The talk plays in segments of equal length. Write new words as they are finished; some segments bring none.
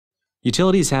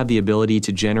Utilities have the ability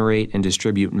to generate and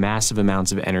distribute massive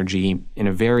amounts of energy in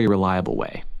a very reliable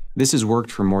way. This has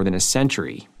worked for more than a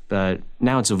century, but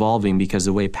now it's evolving because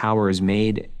the way power is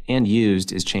made and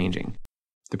used is changing.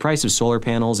 The price of solar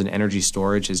panels and energy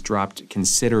storage has dropped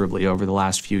considerably over the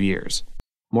last few years.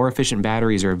 More efficient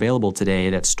batteries are available today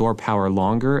that store power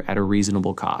longer at a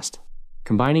reasonable cost.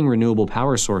 Combining renewable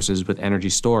power sources with energy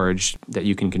storage that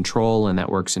you can control and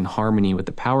that works in harmony with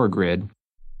the power grid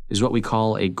is what we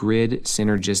call a grid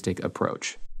synergistic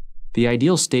approach. The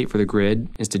ideal state for the grid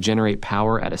is to generate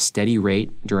power at a steady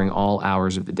rate during all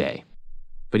hours of the day.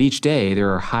 But each day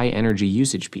there are high energy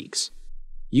usage peaks,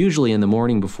 usually in the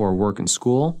morning before work and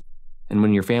school, and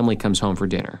when your family comes home for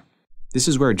dinner. This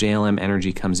is where JLM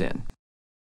Energy comes in.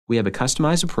 We have a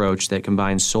customized approach that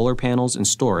combines solar panels and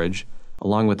storage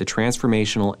along with the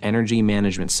transformational energy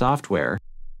management software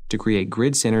to create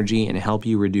grid synergy and help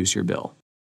you reduce your bill.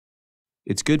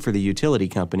 It's good for the utility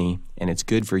company, and it's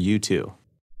good for you too.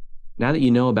 Now that you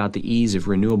know about the ease of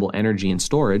renewable energy and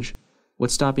storage,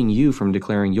 what's stopping you from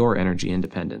declaring your energy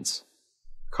independence?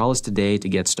 Call us today to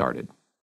get started.